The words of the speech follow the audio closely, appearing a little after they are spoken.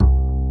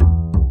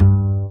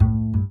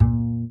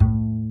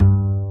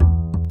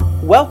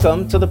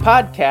Welcome to the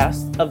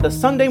podcast of the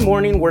Sunday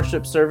morning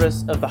worship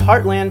service of the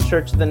Heartland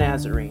Church of the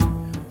Nazarene.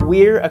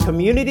 We're a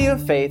community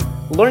of faith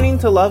learning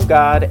to love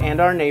God and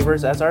our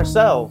neighbors as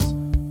ourselves.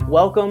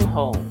 Welcome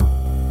home.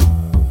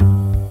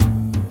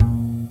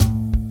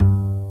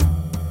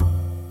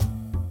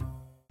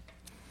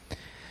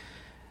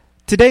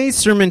 Today's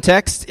sermon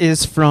text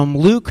is from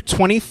Luke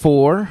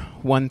 24,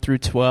 1 through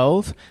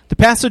 12. The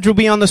passage will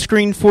be on the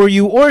screen for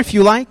you, or if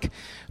you like,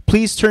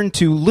 please turn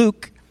to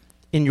Luke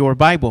in your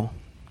Bible.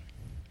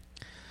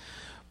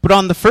 But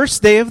on the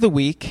first day of the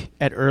week,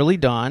 at early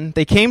dawn,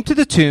 they came to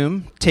the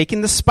tomb,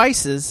 taking the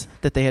spices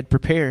that they had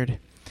prepared.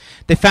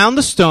 They found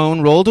the stone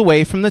rolled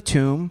away from the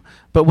tomb,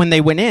 but when they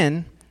went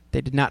in,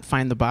 they did not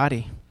find the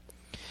body.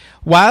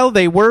 While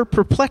they were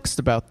perplexed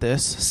about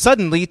this,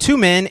 suddenly 2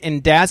 men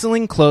in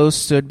dazzling clothes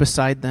stood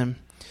beside them.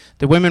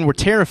 The women were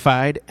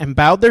terrified and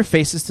bowed their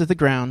faces to the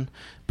ground.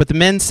 But the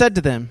men said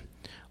to them,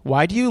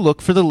 "Why do you look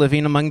for the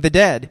living among the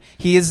dead?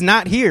 He is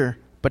not here,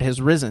 but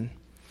has risen.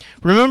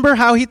 Remember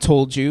how he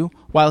told you,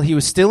 while he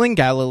was still in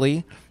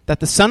Galilee,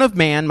 that the Son of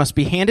Man must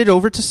be handed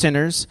over to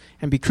sinners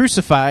and be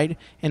crucified,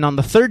 and on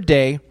the third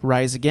day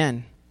rise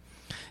again."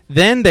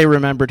 Then they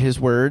remembered his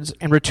words,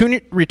 and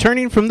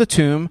returning from the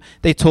tomb,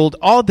 they told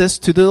all this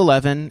to the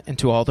 11 and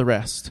to all the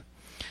rest.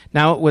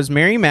 Now it was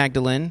Mary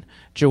Magdalene,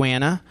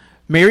 Joanna,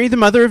 Mary the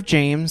mother of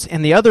James,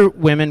 and the other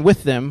women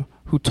with them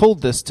who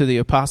told this to the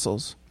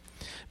apostles.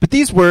 But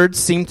these words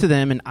seemed to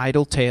them an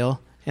idle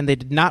tale, and they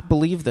did not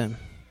believe them.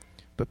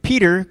 But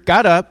Peter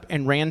got up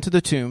and ran to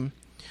the tomb.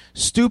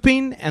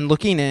 Stooping and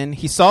looking in,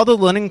 he saw the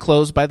linen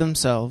clothes by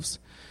themselves.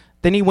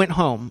 Then he went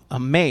home,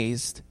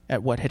 amazed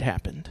at what had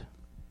happened.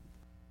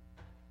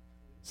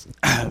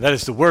 That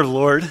is the word of the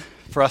Lord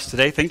for us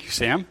today. Thank you,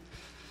 Sam.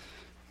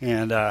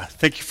 And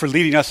thank you for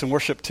leading us in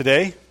worship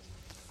today.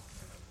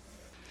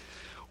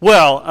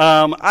 Well,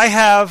 I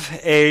have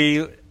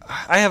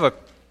a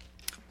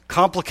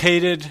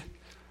complicated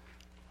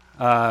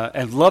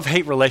and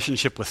love-hate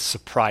relationship with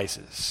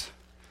surprises.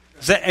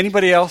 Is that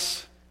anybody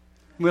else?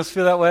 Anybody else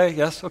feel that way?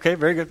 Yes? Okay,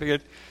 very good, very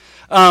good.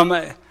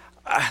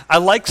 I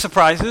like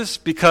surprises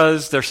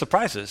because they're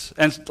surprises.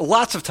 And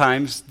lots of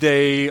times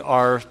they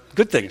are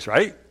good things,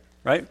 right?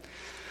 Right?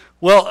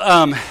 Well,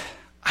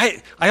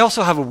 I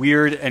also have a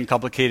weird and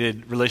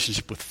complicated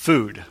relationship with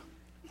food.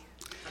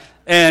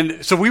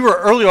 And so we were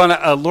early on,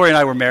 Lori and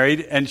I were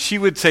married, and she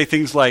would say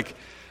things like,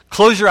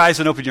 "Close your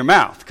eyes and open your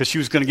mouth," because she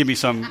was going to give me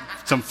some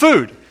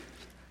food.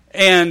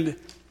 And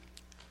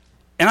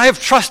I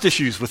have trust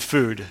issues with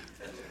food.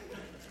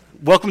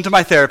 Welcome to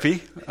my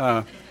therapy.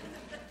 And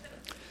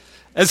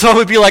so I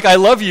would be like, "I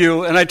love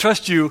you and I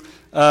trust you,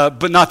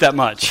 but not that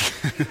much."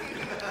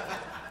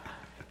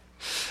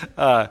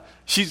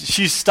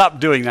 She stopped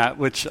doing that,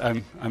 which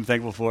I'm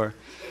thankful for.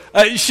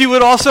 She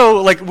would also,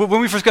 like, when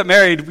we first got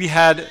married,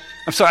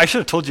 I'm sorry, I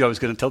should have told you I was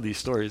going to tell these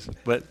stories,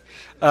 but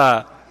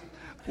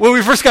when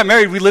we first got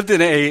married, we lived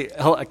in a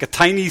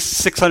tiny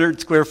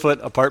 600 square foot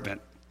apartment,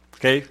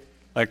 okay?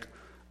 Like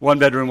 1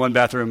 bedroom, 1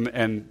 bathroom,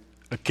 and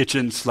a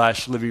kitchen /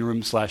 living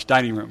room /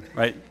 dining room,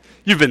 right?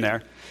 You've been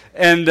there.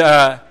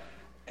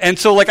 And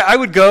so, like, I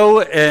would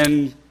go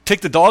and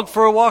take the dog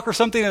for a walk or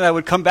something, and I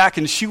would come back,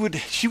 and she would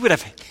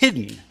have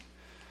hidden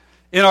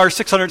in our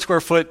 600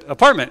 square foot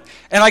apartment,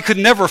 and I could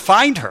never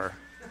find her.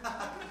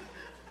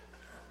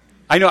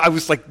 I know I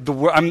was like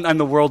I'm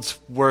the world's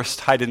worst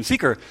hide and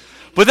seeker,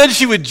 but then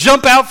she would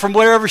jump out from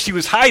wherever she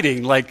was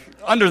hiding, like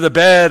under the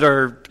bed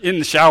or in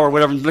the shower, or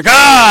whatever, and be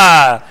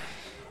like,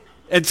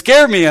 and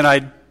scare me, and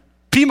I'd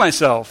pee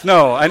myself.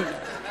 No,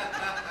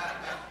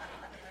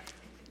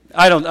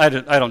 I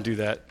don't do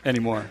that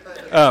anymore.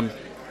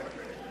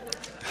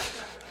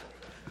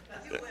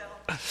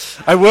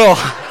 I will.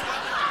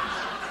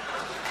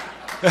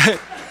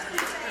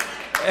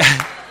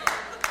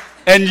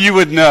 And you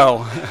would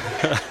know.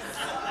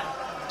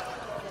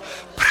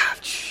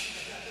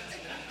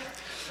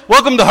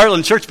 Welcome to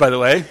Heartland Church, by the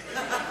way,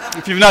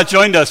 if you've not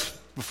joined us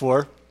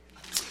before.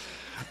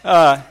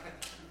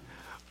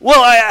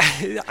 Well,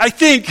 I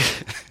think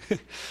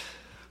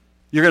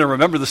you're going to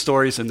remember the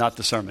stories and not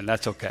the sermon.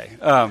 That's okay.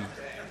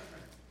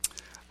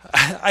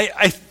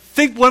 I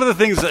think one of the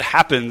things that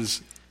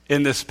happens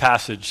in this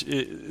passage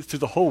through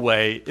the whole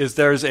way is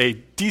there's a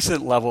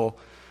decent level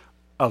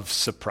of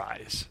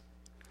surprise.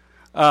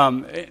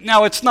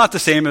 Now, it's not the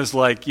same as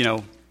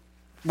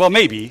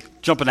maybe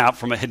jumping out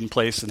from a hidden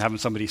place and having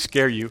somebody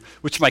scare you,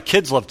 which my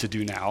kids love to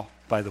do now,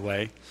 by the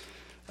way.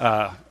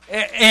 But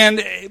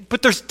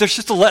there's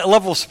just a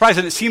level of surprise,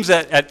 and it seems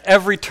that at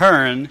every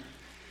turn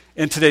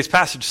in today's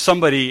passage,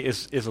 somebody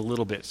is a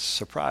little bit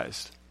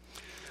surprised.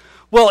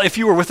 Well, if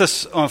you were with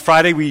us on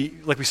Friday,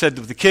 like we said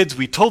with the kids,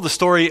 we told the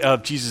story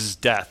of Jesus'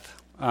 death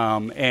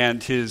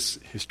and his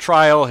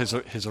trial,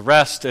 his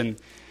arrest, and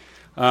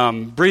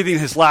breathing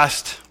his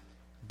last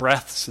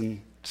breaths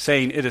and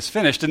saying, "It is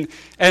finished."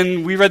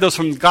 And we read those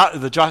from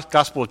the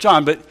Gospel of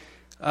John, but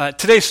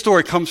today's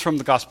story comes from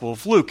the Gospel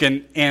of Luke.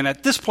 And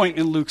at this point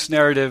in Luke's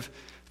narrative,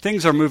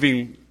 things are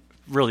moving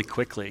really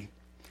quickly.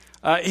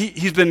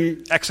 He's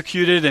been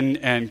executed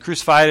and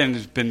crucified and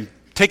has been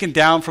taken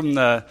down from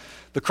the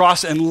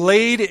cross and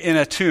laid in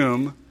a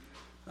tomb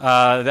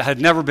that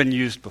had never been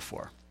used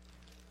before.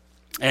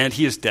 And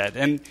he is dead.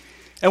 And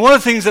one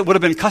of the things that would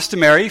have been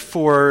customary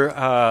for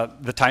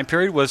the time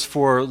period was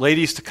for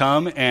ladies to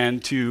come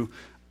and to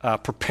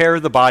prepare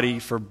the body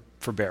for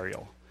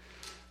burial.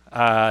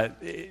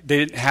 They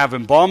didn't have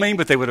embalming,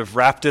 but they would have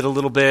wrapped it a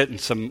little bit in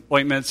some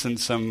ointments and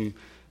some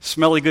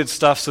smelly good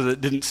stuff so that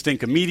it didn't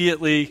stink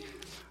immediately.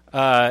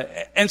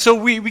 And so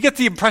we get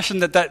the impression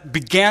that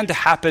began to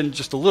happen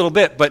just a little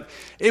bit, but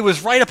it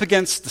was right up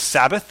against the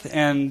Sabbath,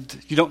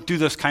 and you don't do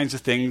those kinds of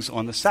things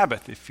on the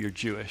Sabbath if you're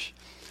Jewish.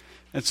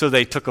 And so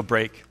they took a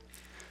break.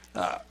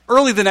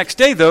 Early the next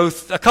day, though,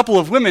 a couple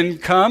of women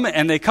come,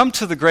 and they come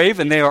to the grave,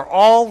 and they are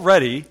all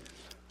ready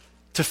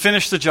to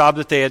finish the job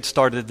that they had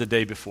started the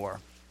day before.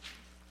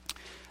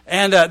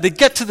 And they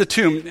get to the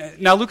tomb.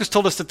 Now, Lucas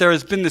told us that there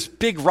has been this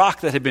big rock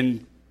that had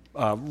been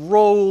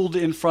rolled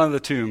in front of the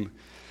tomb.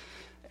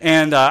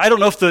 And I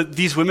don't know if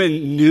these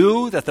women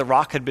knew that the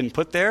rock had been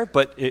put there,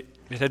 but it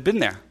had been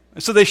there.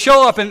 And so they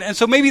show up, and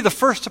so maybe the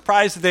first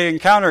surprise that they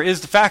encounter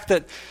is the fact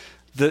that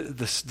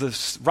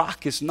the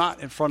rock is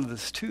not in front of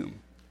this tomb.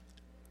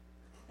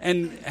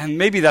 And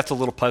maybe that's a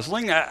little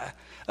puzzling.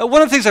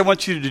 One of the things I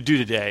want you to do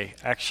today,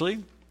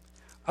 actually,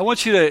 I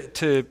want you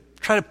to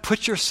try to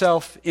put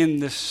yourself in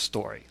this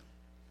story.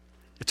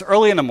 It's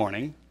early in the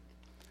morning.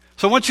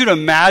 So I want you to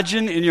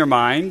imagine in your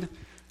mind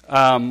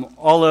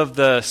all of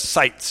the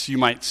sights you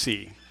might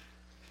see,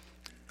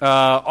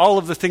 all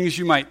of the things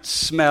you might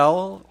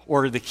smell,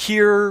 or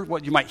hear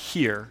what you might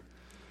hear,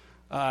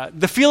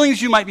 the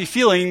feelings you might be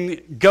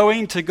feeling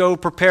going to go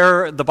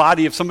prepare the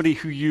body of somebody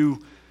who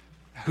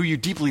you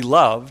deeply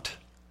loved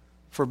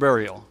for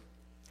burial.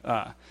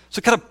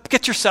 So kind of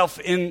get yourself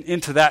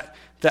into that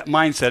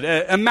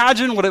mindset.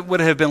 Imagine what it would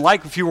have been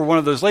like if you were one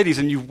of those ladies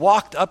and you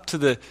walked up to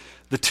the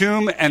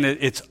tomb and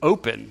it's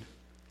open.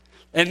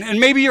 And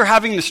maybe you're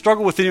having to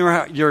struggle within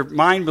your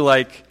mind, be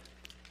like,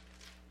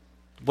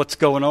 what's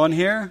going on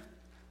here?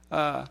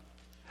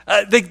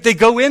 They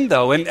go in,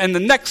 though, and the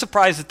next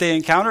surprise that they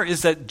encounter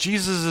is that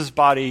Jesus'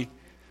 body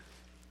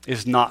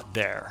is not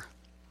there.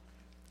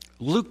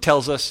 Luke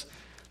tells us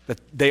that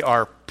they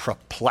are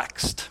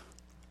perplexed.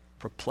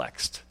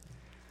 Perplexed.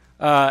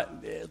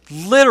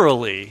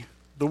 Literally,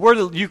 the word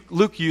that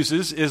Luke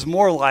uses is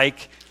more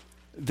like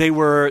they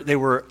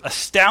were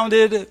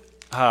astounded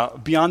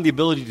beyond the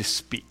ability to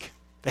speak.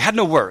 They had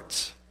no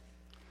words.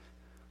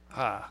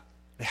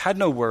 They had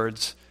no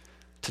words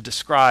to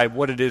describe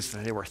what it is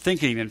that they were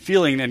thinking and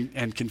feeling,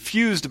 and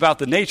confused about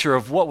the nature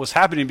of what was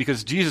happening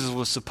because Jesus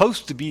was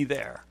supposed to be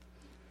there.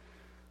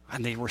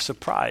 And they were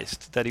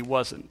surprised that he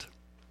wasn't.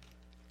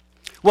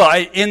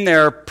 Well, in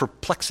their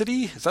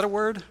perplexity, is that a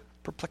word?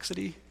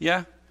 Perplexity?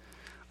 Yeah.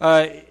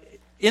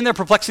 In their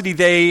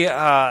perplexity,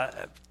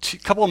 a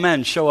couple of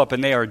men show up,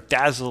 and they are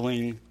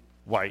dazzling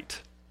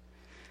white.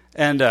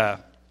 And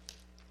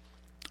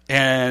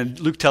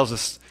Luke tells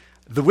us,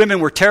 the women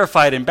were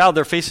terrified and bowed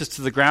their faces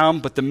to the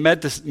ground, but the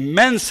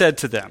men said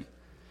to them,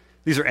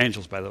 these are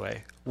angels, by the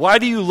way, "Why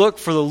do you look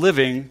for the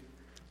living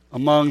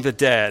among the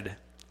dead?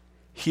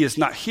 He is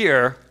not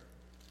here,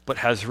 but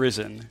has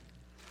risen."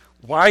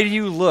 Why do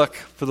you look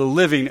for the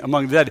living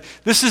among the dead?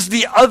 This is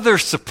the other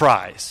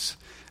surprise.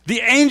 The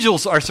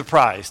angels are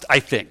surprised, I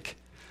think,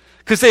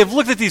 because they have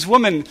looked at these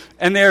women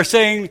and they are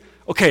saying,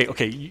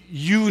 okay,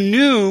 you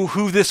knew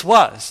who this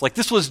was. Like,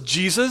 this was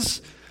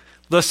Jesus,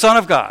 the Son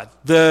of God,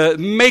 the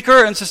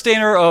maker and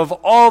sustainer of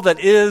all that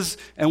is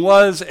and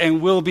was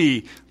and will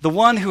be, the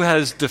one who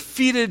has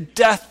defeated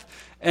death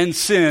and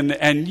sin,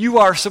 and you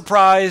are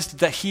surprised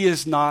that he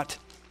is not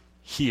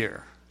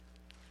here.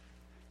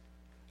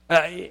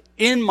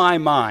 In my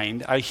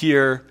mind, I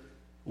hear,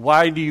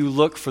 "Why do you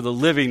look for the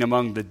living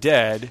among the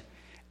dead?"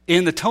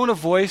 in the tone of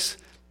voice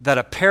that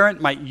a parent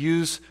might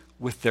use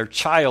with their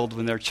child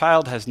when their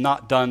child has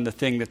not done the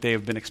thing that they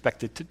have been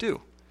expected to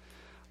do.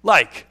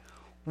 Like,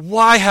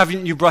 "Why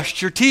haven't you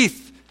brushed your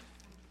teeth?"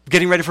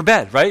 Getting ready for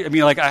bed, right? I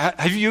mean, like,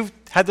 have you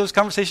had those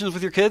conversations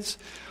with your kids?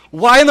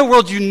 "Why in the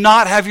world do you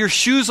not have your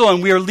shoes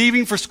on? We are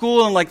leaving for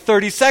school in like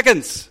 30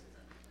 seconds.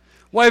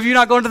 Why have you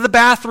not gone to the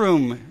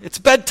bathroom? It's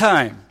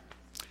bedtime.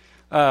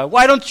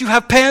 Why don't you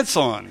have pants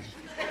on?"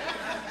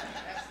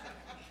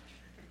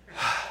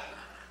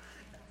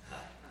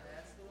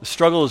 The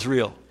struggle is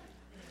real.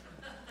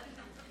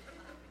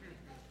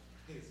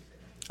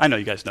 I know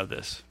you guys know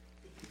this.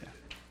 Yeah.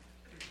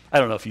 I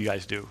don't know if you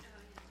guys do.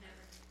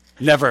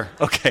 Never.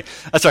 Okay.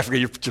 That's why I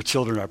forget your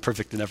children are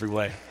perfect in every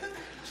way.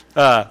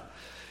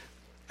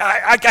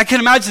 I can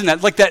imagine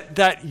that, like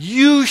that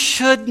you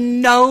should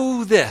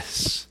know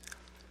this.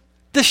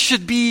 This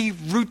should be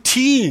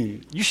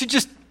routine. You should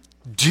just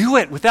do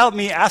it without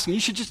me asking. You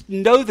should just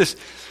know this.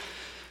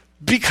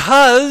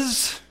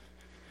 Because,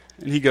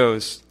 and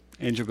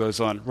angel goes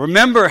on,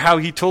 "Remember how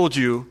he told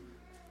you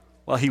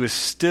while he was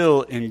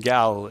still in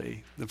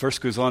Galilee." The verse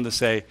goes on to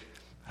say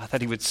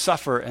that he would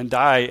suffer and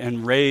die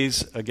and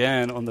raise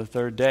again on the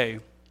third day.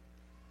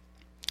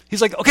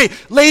 He's like, "Okay,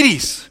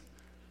 ladies."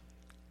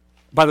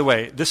 By the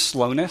way, this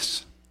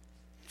slowness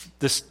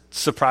this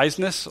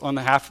surprisedness on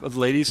the half of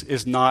the ladies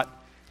is not,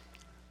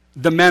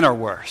 the men are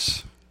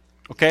worse.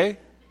 Okay?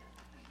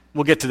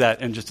 We'll get to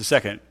that in just a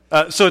second.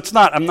 So it's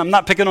not, I'm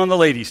not picking on the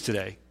ladies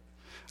today.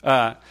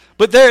 But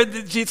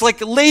it's like,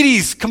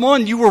 ladies, come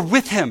on, you were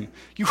with him.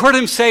 You heard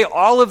him say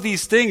all of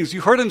these things. You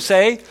heard him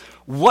say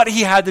what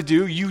he had to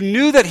do. You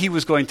knew that he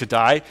was going to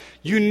die.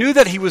 You knew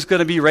that he was going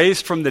to be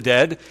raised from the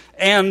dead.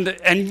 And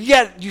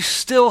yet you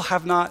still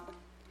have not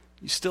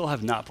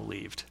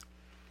believed.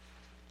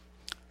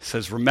 He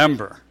says,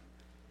 remember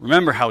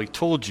how he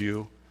told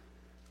you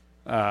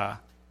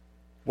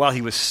while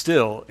he was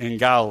still in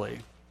Galilee.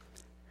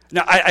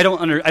 Now, I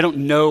don't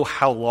know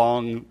how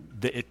long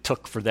it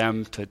took for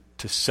them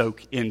to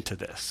soak into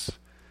this.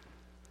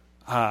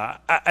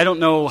 I don't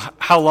know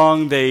how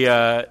long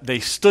they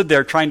stood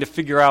there trying to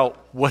figure out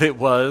what it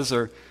was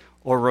or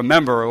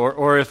remember,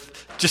 or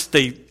if just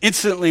they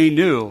instantly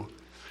knew.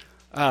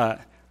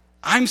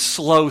 I'm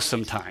slow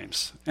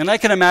sometimes, and I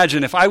can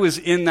imagine if I was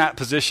in that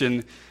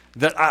position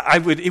that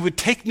it would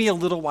take me a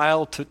little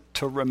while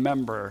to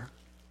remember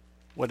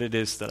what it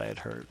is that I had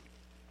heard.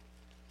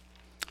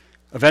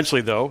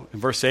 Eventually, though, in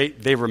verse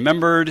 8, they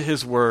remembered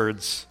his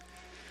words,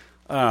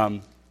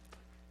 and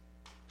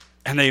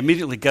they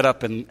immediately get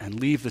up and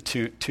leave the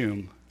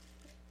tomb,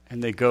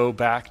 and they go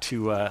back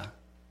to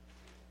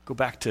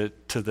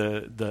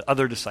the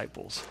other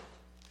disciples.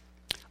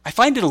 I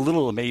find it a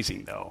little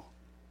amazing, though,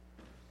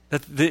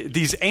 that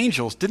these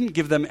angels didn't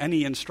give them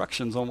any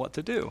instructions on what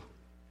to do.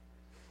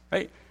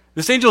 Right?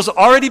 This angel's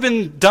already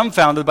been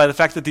dumbfounded by the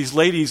fact that these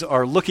ladies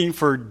are looking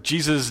for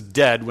Jesus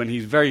dead when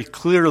he very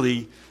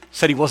clearly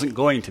said he wasn't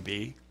going to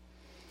be.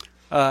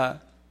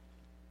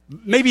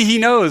 Maybe he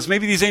knows,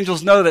 maybe these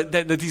angels know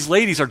that these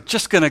ladies are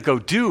just going to go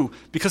do,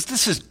 because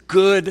this is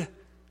good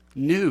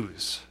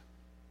news.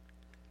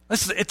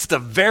 It's the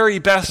very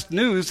best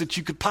news that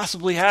you could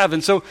possibly have.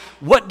 And so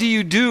what do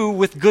you do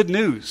with good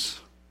news?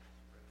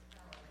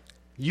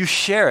 You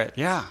share it,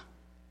 yeah.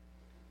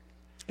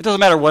 It doesn't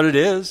matter what it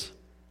is.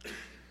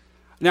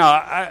 Now,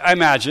 I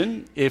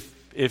imagine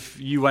if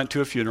you went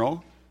to a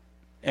funeral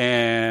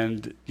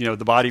and, the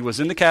body was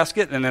in the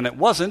casket and then it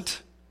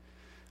wasn't,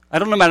 I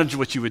don't imagine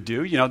what you would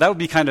do. That would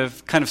be kind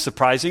of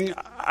surprising.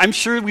 I'm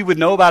sure we would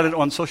know about it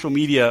on social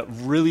media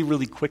really,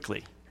 really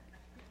quickly.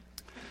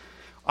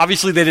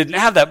 Obviously, they didn't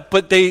have that,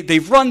 but they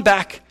run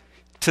back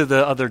to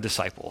the other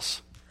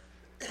disciples,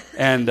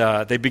 and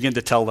they begin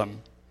to tell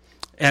them.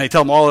 And they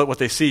tell them all what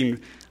they've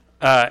seen.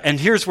 And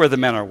here's where the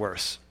men are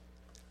worse.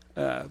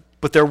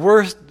 But their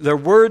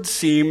words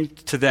seemed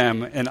to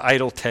them an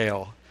idle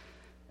tale,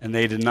 and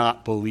they did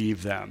not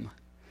believe them.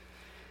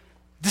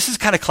 This is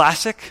kind of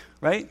classic,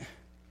 right?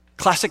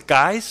 Classic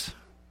guys?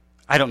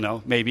 I don't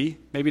know, maybe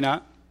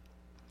not.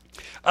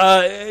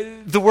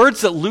 The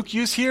words that Luke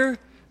used here,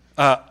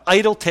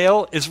 idle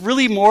tale, is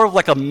really more of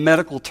like a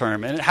medical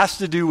term, and it has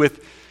to do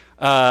with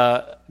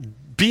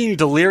being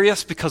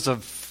delirious because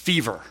of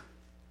fever.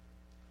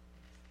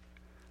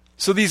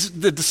 So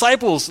the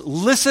disciples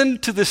listen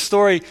to this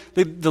story.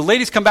 The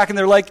ladies come back and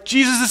they're like,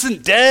 Jesus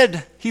isn't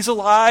dead. He's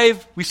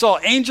alive. We saw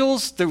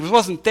angels. There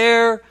wasn't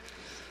there.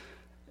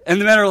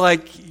 And the men are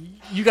like,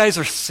 you guys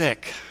are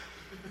sick.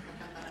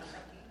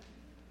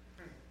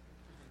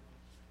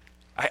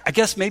 I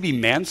guess maybe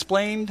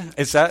mansplained?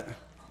 Is that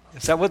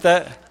what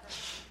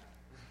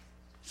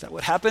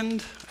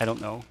happened? I don't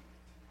know.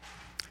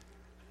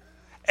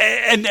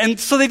 And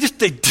so they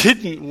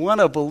didn't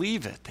want to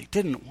believe it. They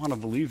didn't want to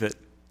believe it.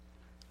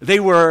 They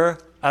were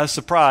as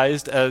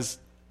surprised as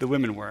the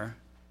women were.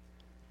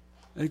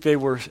 I think they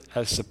were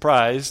as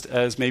surprised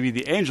as maybe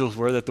the angels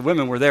were that the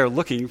women were there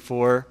looking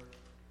for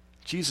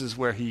Jesus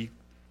where he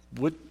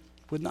would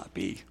not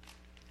be.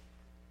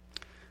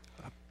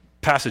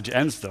 Passage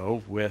ends,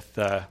 though, with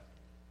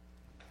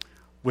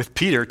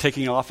Peter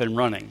taking off and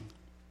running.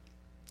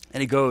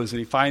 And he goes and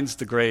he finds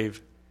the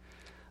grave.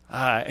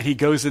 And he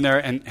goes in there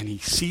and he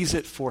sees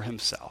it for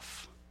himself.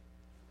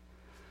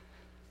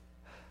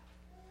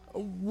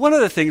 One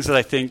of the things that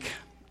I think,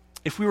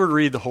 if we were to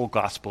read the whole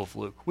Gospel of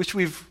Luke, which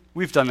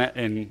we've done that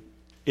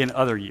in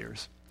other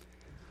years,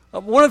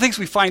 one of the things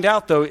we find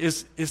out, though,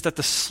 is that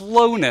the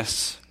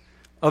slowness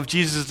of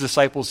Jesus'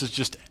 disciples is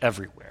just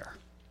everywhere.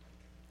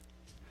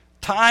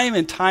 Time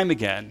and time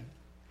again,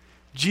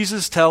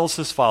 Jesus tells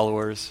his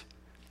followers,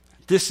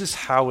 this is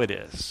how it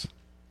is.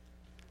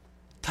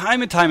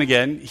 Time and time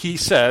again, he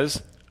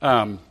says,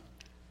 I'm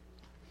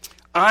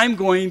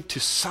going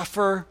to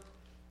suffer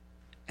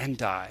and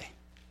die.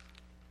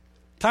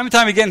 Time and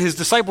time again, his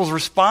disciples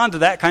respond to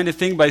that kind of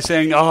thing by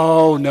saying,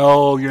 oh,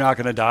 no, you're not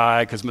going to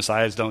die because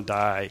messiahs don't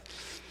die.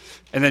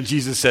 And then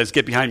Jesus says,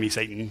 get behind me,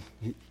 Satan,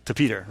 to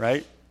Peter,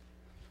 right?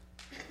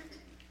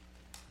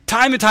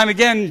 Time and time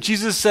again,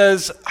 Jesus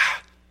says,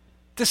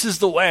 this is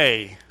the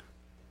way.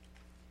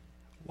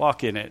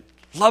 Walk in it.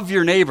 Love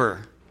your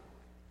neighbor.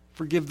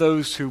 Forgive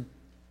those who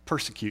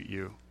persecute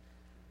you.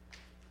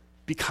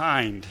 Be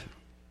kind.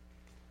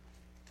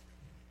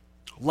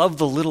 Love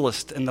the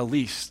littlest and the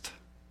least.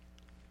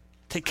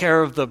 Take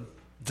care of the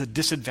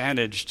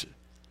disadvantaged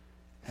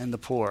and the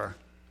poor.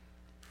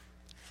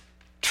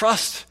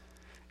 trust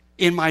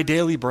in my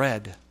daily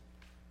bread.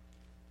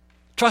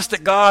 Trust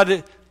that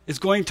God is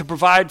going to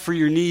provide for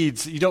your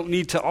needs. You don't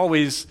need to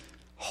always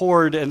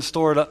hoard and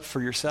store it up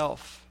for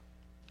yourself.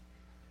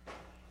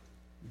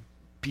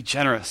 Be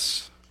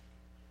generous.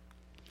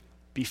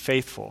 Be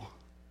faithful.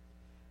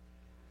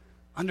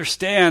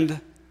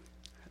 Understand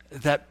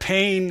that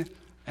pain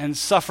and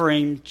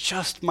suffering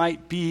just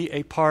might be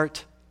a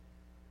part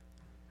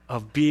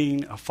of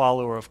being a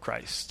follower of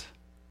Christ.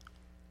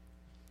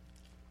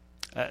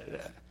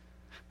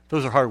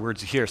 Those are hard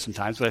words to hear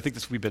sometimes, but I think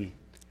we've been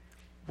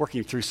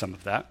working through some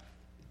of that.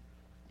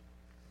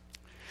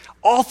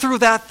 All through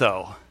that,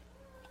 though,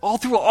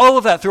 through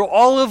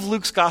all of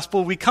Luke's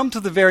gospel, we come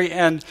to the very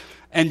end,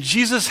 and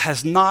Jesus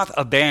has not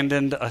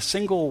abandoned a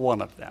single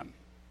one of them.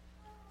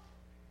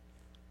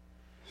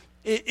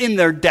 In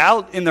their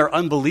doubt, in their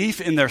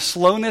unbelief, in their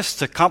slowness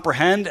to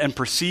comprehend and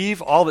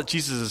perceive all that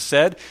Jesus has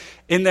said,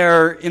 in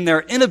their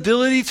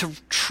inability to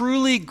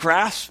truly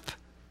grasp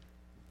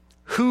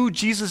who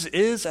Jesus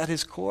is at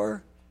his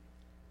core,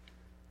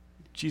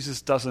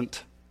 Jesus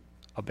doesn't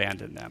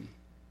abandon them.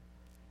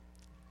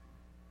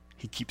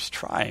 He keeps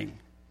trying,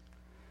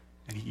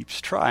 and he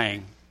keeps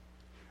trying,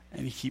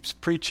 and he keeps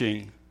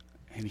preaching,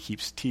 and he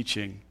keeps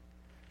teaching,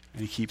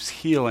 and he keeps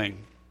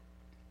healing,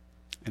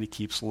 and he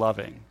keeps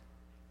loving.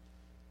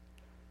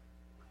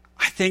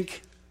 I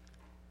think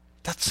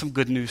that's some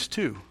good news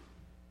too.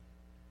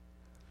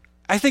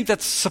 I think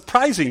that's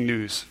surprising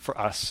news for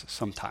us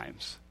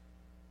sometimes.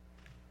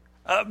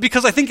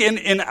 Because I think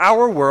in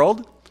our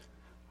world,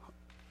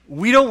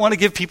 we don't want to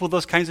give people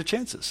those kinds of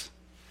chances.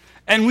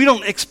 And we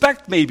don't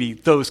expect maybe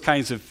those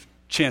kinds of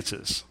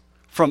chances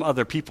from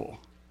other people.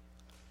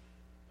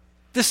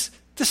 This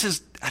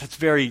is at its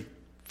very,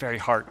 very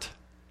heart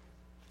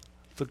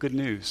the good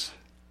news.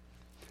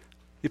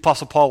 The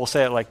Apostle Paul will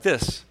say it like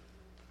this,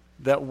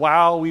 that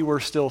while we were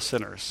still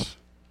sinners,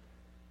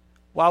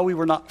 while we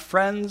were not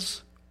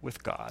friends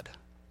with God,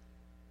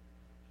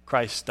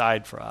 Christ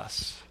died for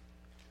us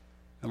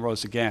and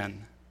rose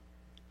again,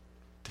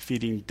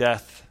 defeating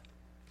death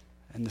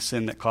and the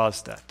sin that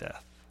caused that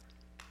death.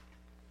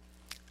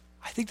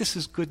 I think this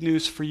is good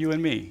news for you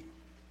and me.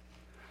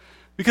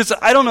 Because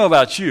I don't know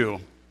about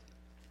you.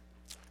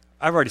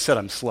 I've already said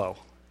I'm slow.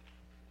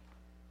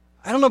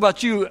 I don't know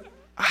about you.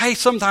 I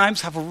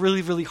sometimes have a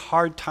really, really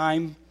hard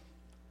time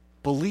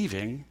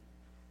believing,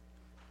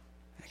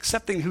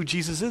 accepting who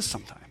Jesus is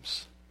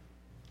sometimes.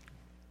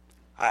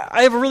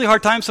 I have a really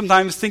hard time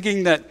sometimes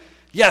thinking that,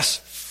 yes,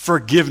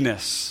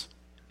 forgiveness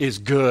is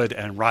good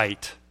and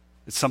right.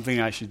 It's something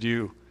I should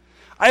do.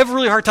 I have a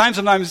really hard time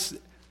sometimes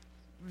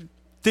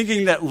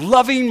thinking that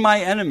loving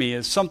my enemy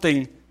is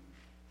something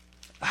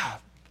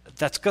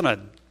that's going to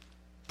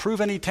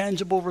prove any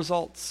tangible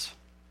results.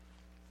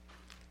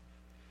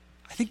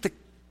 I think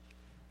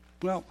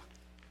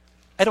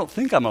I don't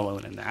think I'm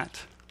alone in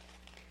that.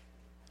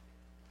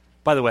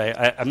 By the way,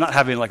 I'm not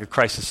having like a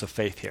crisis of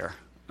faith here.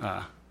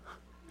 I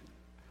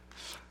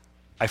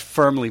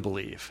firmly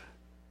believe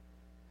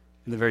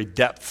in the very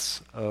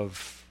depths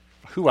of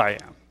who I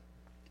am,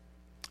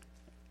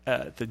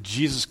 that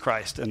Jesus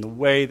Christ and the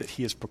way that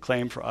he has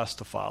proclaimed for us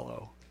to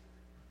follow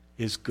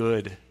is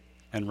good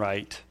and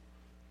right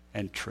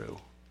and true.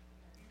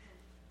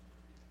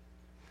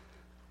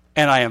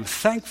 And I am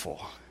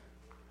thankful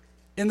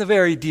in the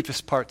very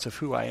deepest parts of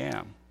who I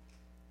am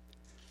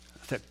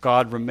that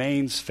God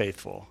remains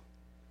faithful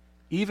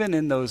even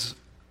in those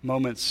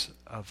moments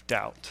of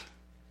doubt.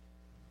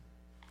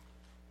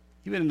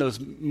 Even in those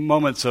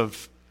moments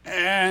of,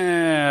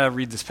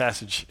 read this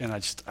passage and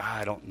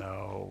I don't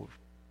know.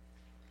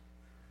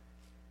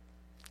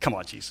 Come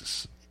on,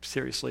 Jesus.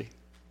 Seriously?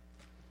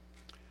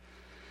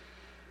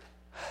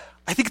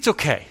 I think it's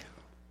okay.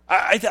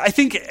 I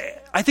think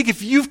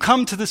if you've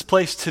come to this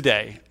place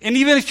today, and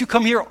even if you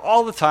come here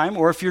all the time,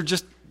 or if you're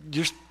just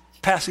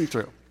passing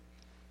through,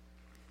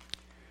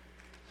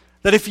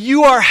 that if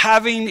you are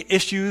having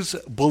issues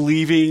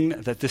believing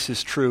that this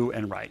is true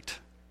and right,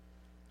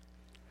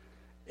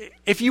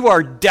 if you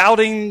are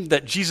doubting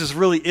that Jesus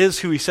really is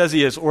who he says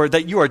he is, or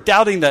that you are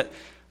doubting that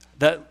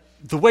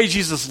the way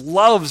Jesus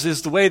loves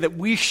is the way that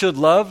we should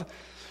love,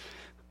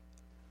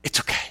 it's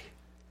okay.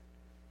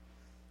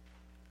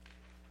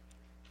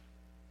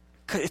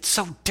 It's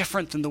so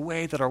different than the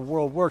way that our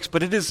world works,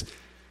 but it is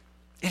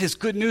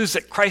good news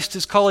that Christ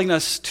is calling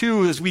us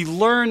to as we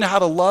learn how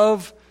to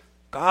love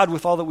God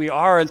with all that we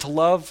are and to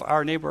love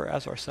our neighbor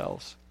as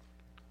ourselves.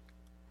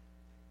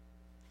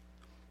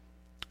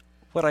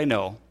 What I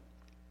know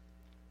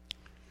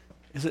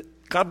is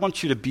that God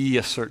wants you to be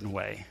a certain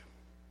way.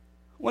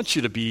 He wants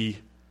you to be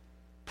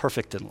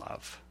perfect in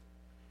love.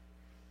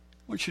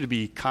 He wants you to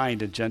be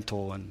kind and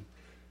gentle and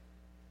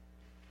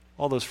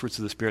all those fruits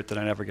of the Spirit that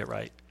I never get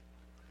right.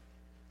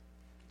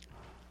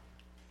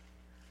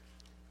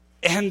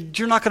 And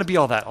you're not going to be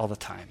all that all the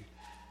time.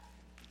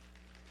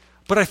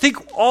 But I think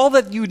all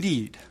that you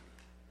need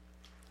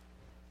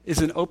is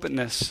an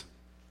openness.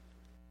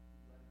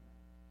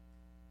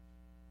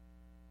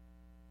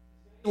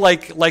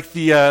 Like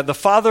the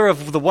father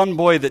of the one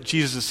boy that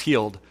Jesus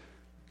healed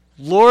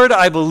Lord,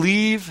 I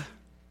believe,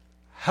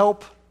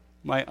 help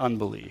my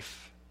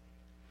unbelief.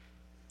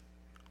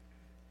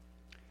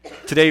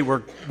 Today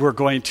we're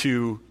going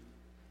to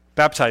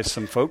baptize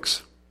some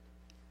folks.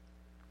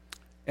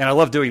 And I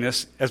love doing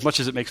this as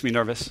much as it makes me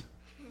nervous.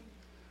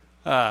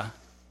 We're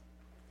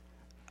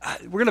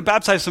going to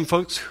baptize some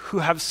folks who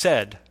have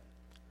said,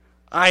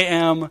 I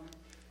am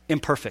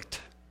imperfect,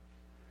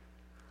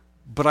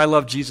 but I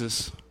love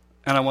Jesus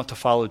and I want to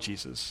follow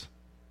Jesus.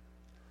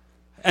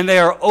 And they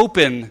are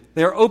open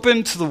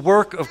to the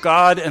work of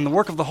God and the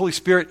work of the Holy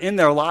Spirit in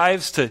their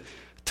lives to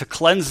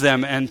cleanse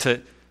them and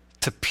to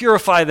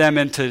purify them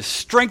and to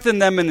strengthen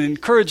them and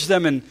encourage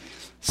them and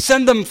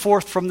send them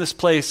forth from this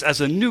place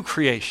as a new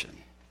creation.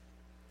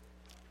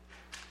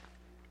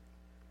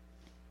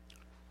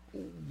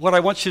 What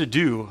I want you to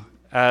do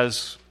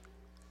as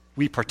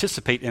we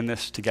participate in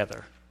this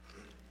together,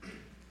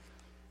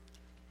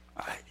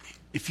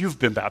 if you've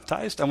been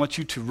baptized, I want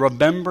you to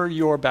remember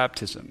your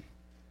baptism.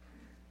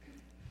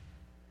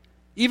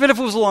 Even if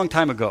it was a long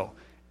time ago,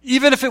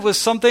 even if it was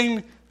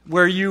something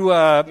where you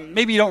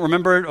maybe you don't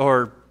remember it,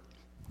 or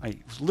it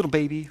was a little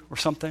baby or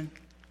something,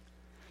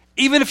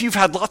 even if you've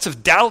had lots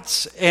of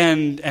doubts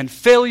and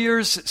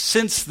failures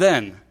since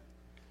then,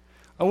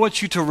 I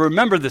want you to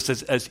remember this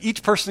as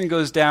each person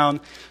goes down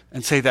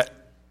and say that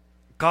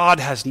God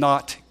has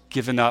not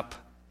given up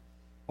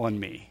on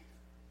me.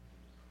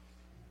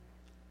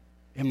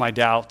 In my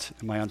doubt,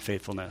 in my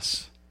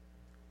unfaithfulness,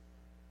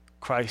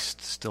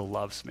 Christ still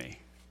loves me.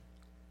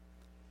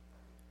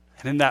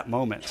 And in that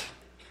moment,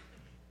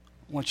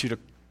 I want you to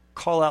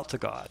call out to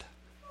God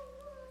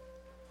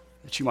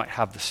that you might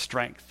have the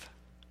strength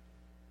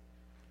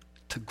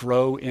to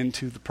grow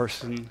into the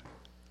person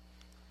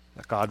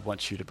that God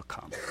wants you to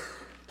become.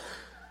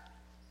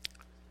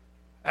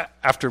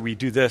 After we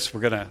do this, we're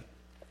going to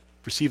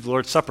receive the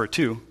Lord's Supper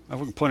too. I'm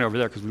going to point over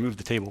there because we moved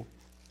the table.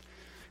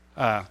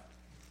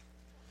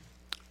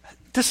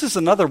 This is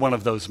another one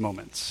of those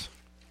moments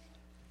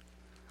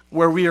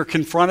where we are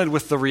confronted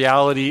with the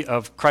reality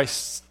of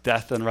Christ's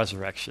death and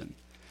resurrection.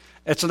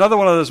 It's another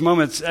one of those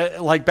moments,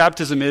 like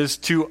baptism is,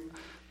 to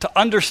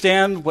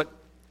understand what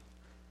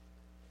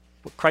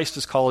Christ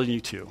is calling you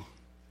to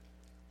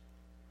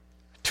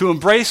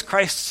embrace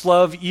Christ's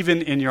love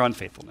even in your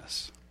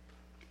unfaithfulness.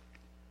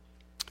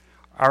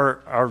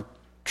 Our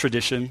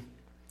tradition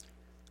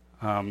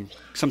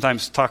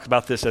sometimes talk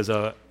about this as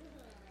a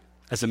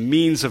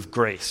means of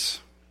grace.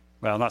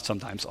 Well, not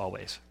sometimes,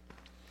 always.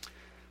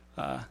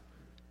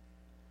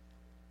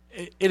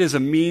 It is a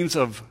means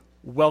of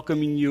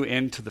welcoming you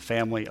into the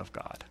family of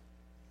God.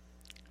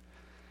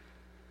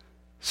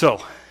 So,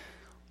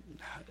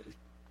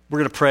 we're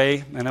going to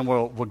pray, and then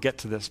we'll get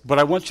to this. But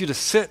I want you to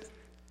sit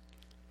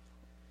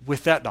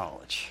with that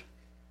knowledge.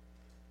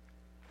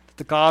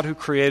 The God who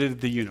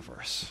created the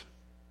universe,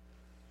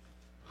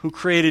 who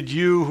created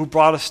you, who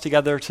brought us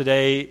together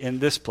today in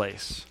this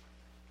place,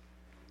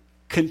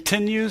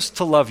 continues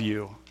to love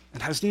you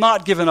and has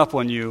not given up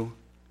on you,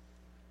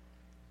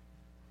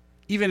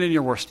 even in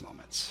your worst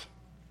moments.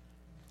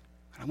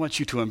 I want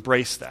you to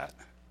embrace that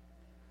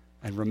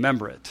and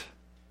remember it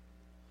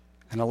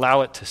and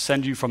allow it to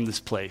send you from this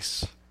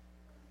place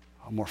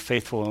a more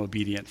faithful and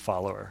obedient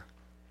follower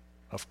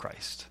of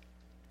Christ.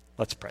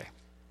 Let's pray.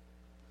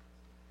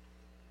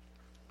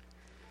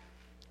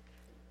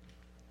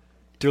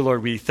 Dear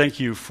Lord, we thank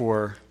you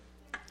for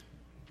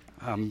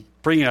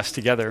bringing us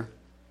together.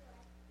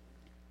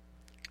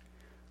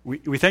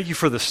 We thank you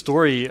for the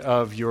story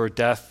of your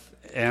death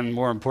and,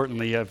 more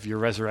importantly, of your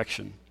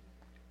resurrection.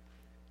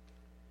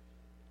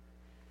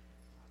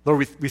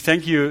 Lord, we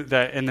thank you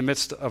that in the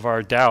midst of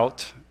our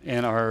doubt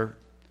and our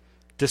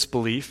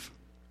disbelief,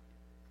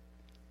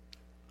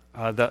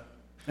 that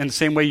in the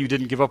same way you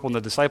didn't give up on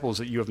the disciples,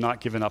 that you have not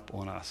given up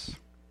on us.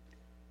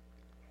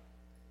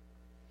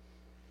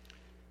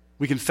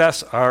 We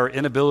confess our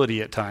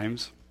inability at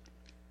times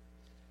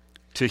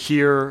to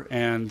hear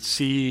and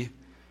see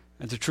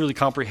and to truly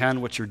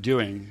comprehend what you're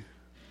doing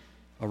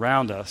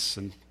around us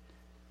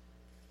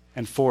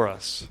and for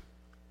us.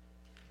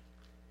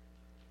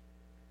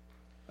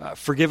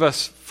 Forgive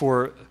us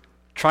for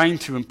trying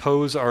to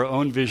impose our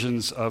own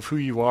visions of who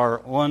you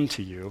are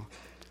onto you,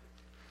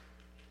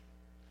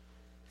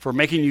 for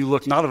making you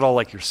look not at all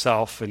like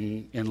yourself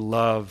in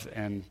love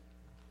and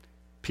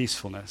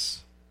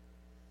peacefulness.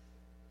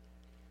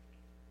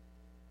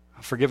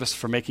 Forgive us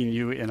for making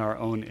you in our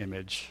own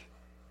image,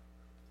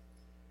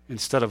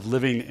 instead of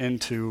living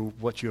into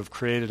what you have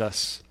created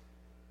us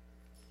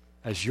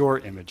as your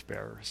image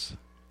bearers.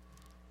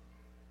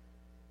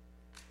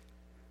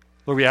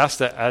 Lord, we ask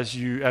that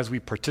as we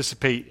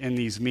participate in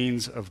these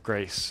means of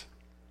grace,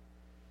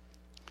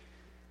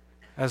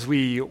 as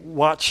we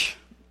watch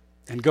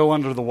and go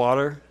under the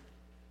water,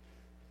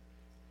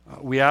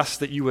 we ask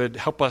that you would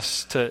help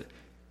us to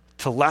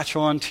latch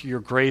on to your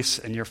grace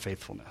and your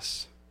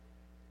faithfulness.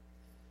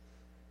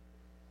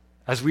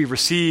 As we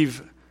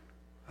receive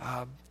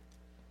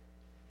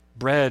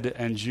bread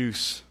and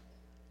juice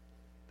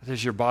that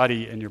is your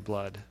body and your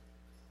blood,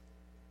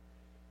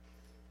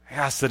 I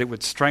ask that it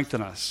would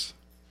strengthen us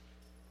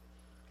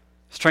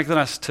Strengthen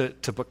us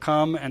to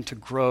become and to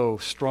grow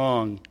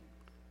strong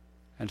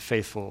and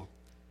faithful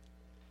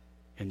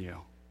in you.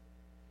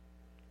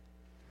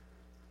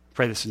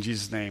 Pray this in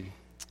Jesus' name.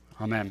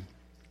 Amen.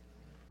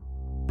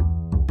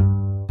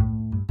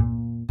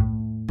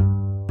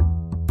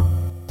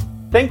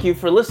 Thank you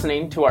for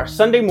listening to our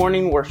Sunday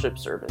morning worship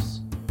service.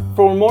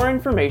 For more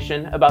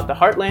information about the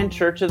Heartland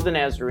Church of the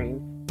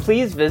Nazarene,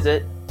 please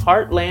visit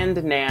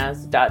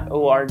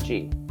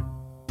heartlandnaz.org.